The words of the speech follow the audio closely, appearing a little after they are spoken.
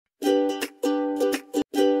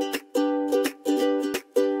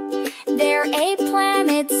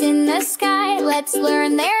in the sky. Let's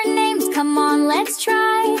learn their names, come on, let's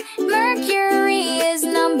try. Mercury is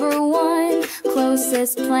number one,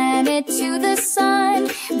 closest planet to the sun.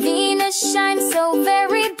 Venus shines so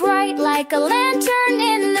very bright, like a lantern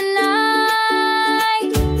in the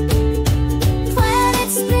night.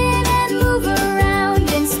 Planets spin and move around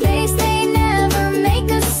in space, they never make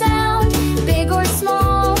a sound. Big or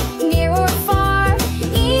small, near or far,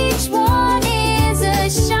 each one is a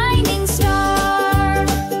shining star.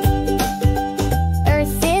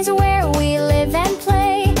 Earth is where we live and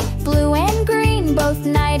play, blue and green both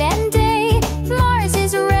night and day. Mars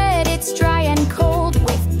is red, it's dry and cold,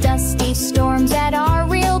 with dusty storms that are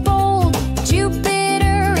real bold.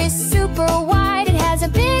 Jupiter is super wide, it has a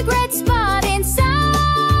big red spot inside.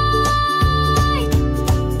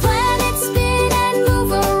 Planets spin and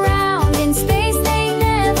move around in space, they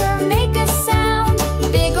never make a sound.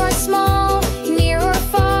 Big or small, near or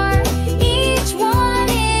far, each one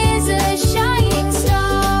is a shining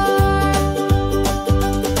star.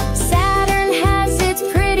 Saturn has its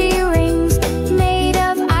pretty rings, made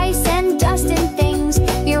of ice and dust and things.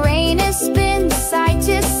 Uranus spins side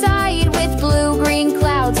to side, with blue-green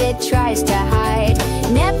clouds it tries to hide.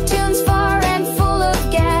 Neptune's far and full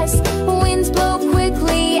of gas, winds blow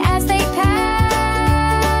quickly as they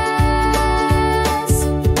pass.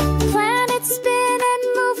 Planets spin and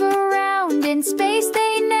move around in space,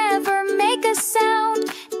 they never make a sound.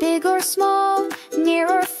 Big or small, near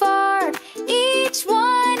or far, each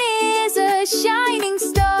one is a shining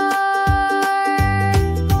star.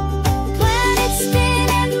 Planets spin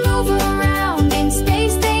and move around in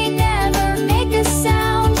space, they never make a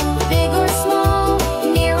sound. Big or small,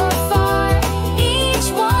 near or far, each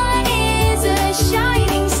one is a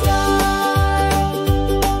shining star.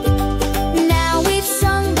 Now we've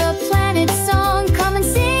sung the planet song, come and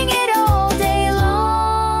sing it all day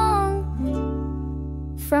long.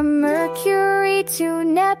 From Mercury to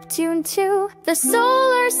Neptune to the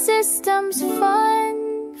solar system's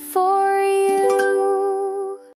fun for